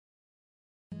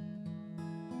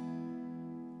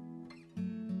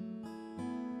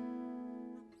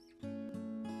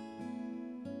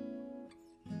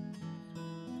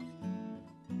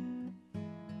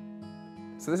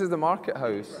So this is the market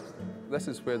house. This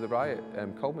is where the riot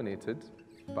culminated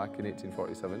back in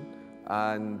 1847,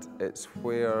 and it's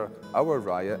where our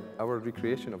riot, our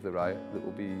recreation of the riot that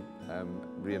we'll be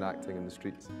reenacting in the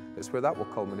streets, it's where that will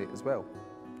culminate as well.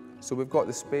 So we've got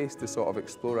the space to sort of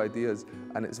explore ideas,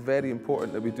 and it's very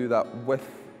important that we do that with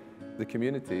the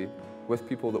community, with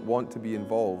people that want to be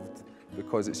involved,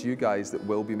 because it's you guys that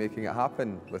will be making it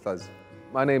happen with us.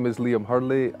 My name is Liam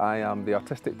Hurley. I am the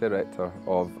artistic director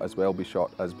of As Well Be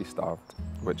Shot As Be Starved,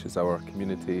 which is our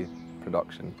community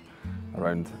production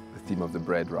around the theme of the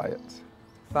bread riots.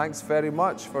 Thanks very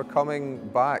much for coming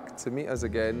back to meet us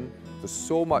again. There's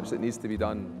so much that needs to be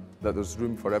done, that there's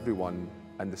room for everyone,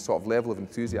 and the sort of level of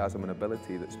enthusiasm and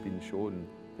ability that's been shown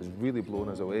has really blown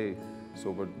us away.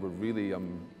 So we're really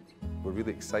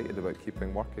excited about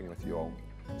keeping working with you all.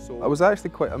 So I was actually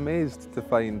quite amazed to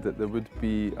find that there would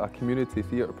be a community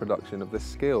theatre production of this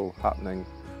scale happening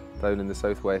down in the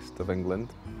southwest of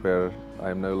England, where I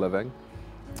am now living.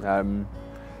 And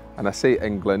I say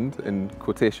England in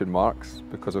quotation marks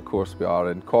because of course we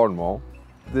are in Cornwall.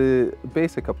 The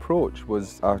basic approach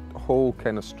was a whole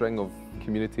kind of string of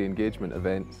community engagement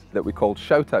events that we called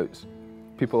shout-outs.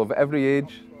 People of every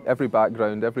age, every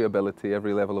background, every ability,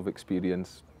 every level of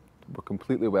experience were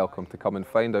completely welcome to come and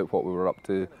find out what we were up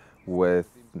to, with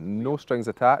no strings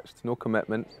attached, no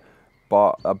commitment,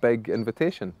 but a big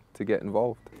invitation to get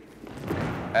involved.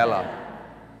 Ella.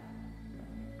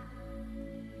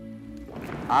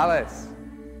 Alice.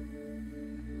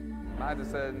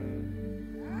 Madison.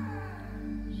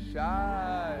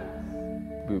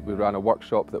 Shaz. We ran a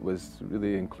workshop that was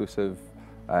really inclusive,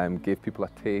 gave people a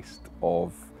taste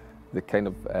of the kind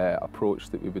of approach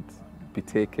that we would be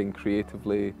taking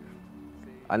creatively,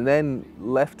 and then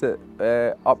left it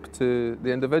up to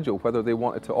the individual whether they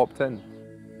wanted to opt in.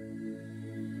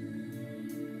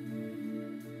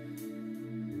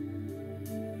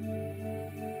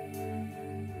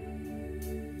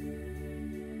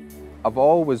 I've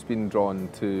always been drawn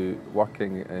to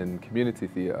working in community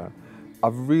theatre.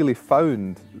 I've really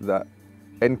found that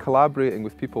in collaborating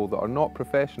with people that are not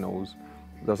professionals,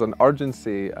 there's an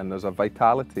urgency and there's a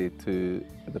vitality to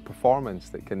the performance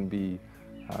that can be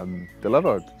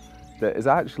delivered that is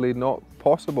actually not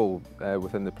possible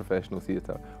within the professional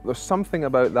theatre. There's something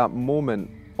about that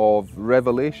moment of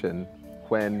revelation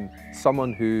when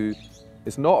someone who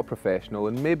is not a professional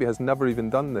and maybe has never even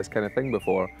done this kind of thing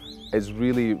before is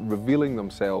really revealing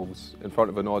themselves in front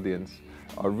of an audience,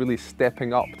 or really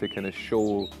stepping up to kind of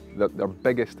show their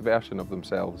biggest version of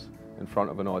themselves in front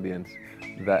of an audience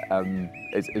that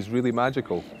is really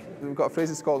magical. We've got a phrase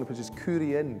in Scotland which is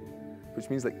coorie in, which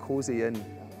means like cosy in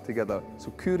together.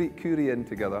 So coorie in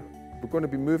together. We're going to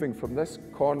be moving from this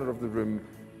corner of the room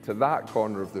to that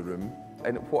corner of the room,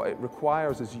 and what it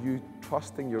requires is you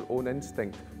trusting your own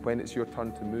instinct when it's your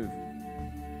turn to move.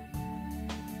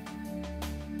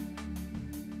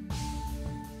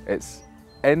 It's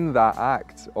in that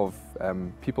act of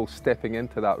people stepping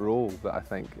into that role that I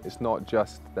think it's not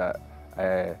just that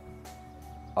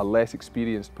a less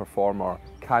experienced performer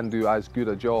can do as good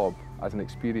a job as an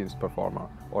experienced performer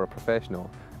or a professional.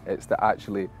 It's that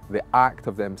actually the act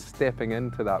of them stepping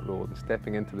into that role and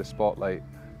stepping into the spotlight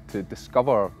to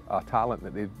discover a talent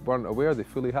that they weren't aware they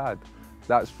fully had.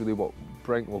 That's really what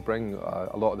will bring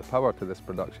a lot of the power to this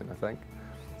production, I think.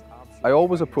 I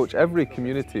always approach every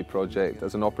community project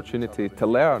as an opportunity to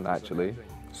learn, actually.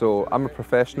 So I'm a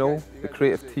professional, the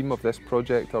creative team of this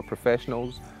project are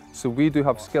professionals, so we do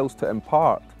have skills to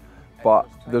impart, but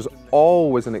there's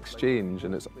always an exchange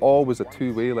and it's always a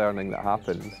two-way learning that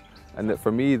happens. And that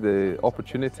for me, the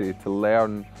opportunity to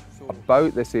learn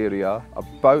about this area,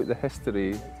 about the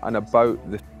history and about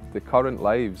the current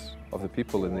lives of the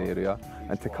people in the area,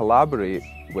 and to collaborate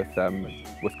with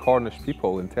Cornish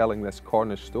people in telling this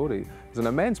Cornish story is an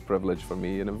immense privilege for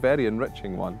me and a very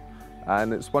enriching one.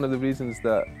 And it's one of the reasons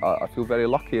that I feel very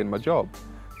lucky in my job.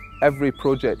 Every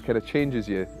project kind of changes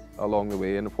you along the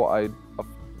way, and what I've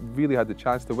really had the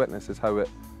chance to witness is how it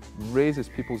raises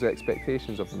people's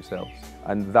expectations of themselves.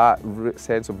 And that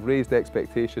sense of raised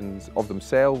expectations of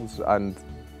themselves and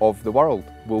of the world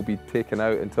will be taken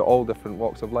out into all different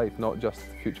walks of life, not just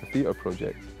future theatre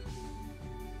projects.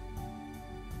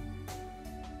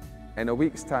 In a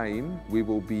week's time, we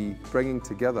will be bringing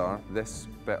together this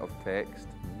bit of text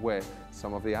with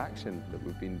some of the action that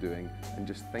we've been doing and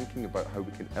just thinking about how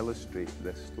we can illustrate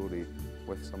this story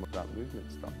with some of that movement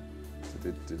stuff.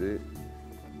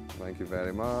 Thank you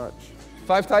very much.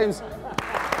 5 times.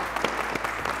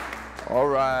 All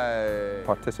right.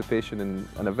 Participation in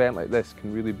an event like this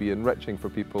can really be enriching for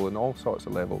people in all sorts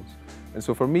of levels. And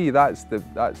so for me, that's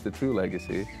the true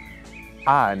legacy.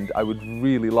 And I would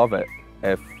really love it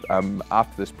if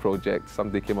after this project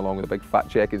somebody came along with a big fat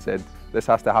check and said, this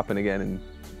has to happen again in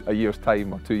a year's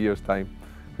time or 2 years' time,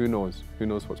 who knows? Who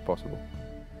knows what's possible?